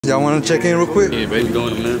Y'all want to check in real quick? Yeah, baby,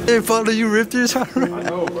 going in there. Hey, father, you ripped yours? I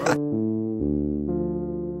know, bro.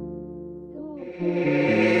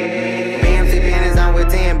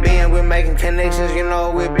 Making connections, you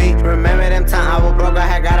know we be. Remember them time I was broke, I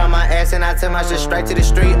had got on my ass and I took my shit straight to the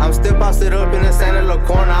street. I'm still posted up in the center little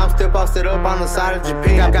corner. I'm still posted up on the side of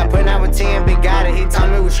GP. Got put out with 10, big got it. He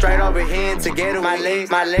told me we straight over here and together. My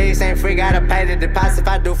legs ain't free, gotta pay the deposit. If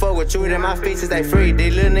I do fuck with you, then my features they free.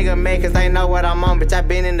 These little niggas mad cause they know what I'm on. Bitch, I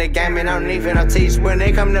been in the game and I don't need for no teach. When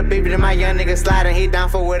they come to beef, then my young nigga sliding. He down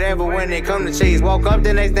for whatever when they come to cheese. Woke up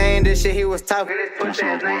the next day and this shit he was talking.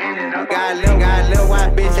 Got a little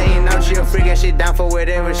white bitch and you know she a freak and she down for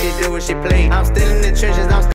whatever she do when she play. I'm still in the trenches, I'm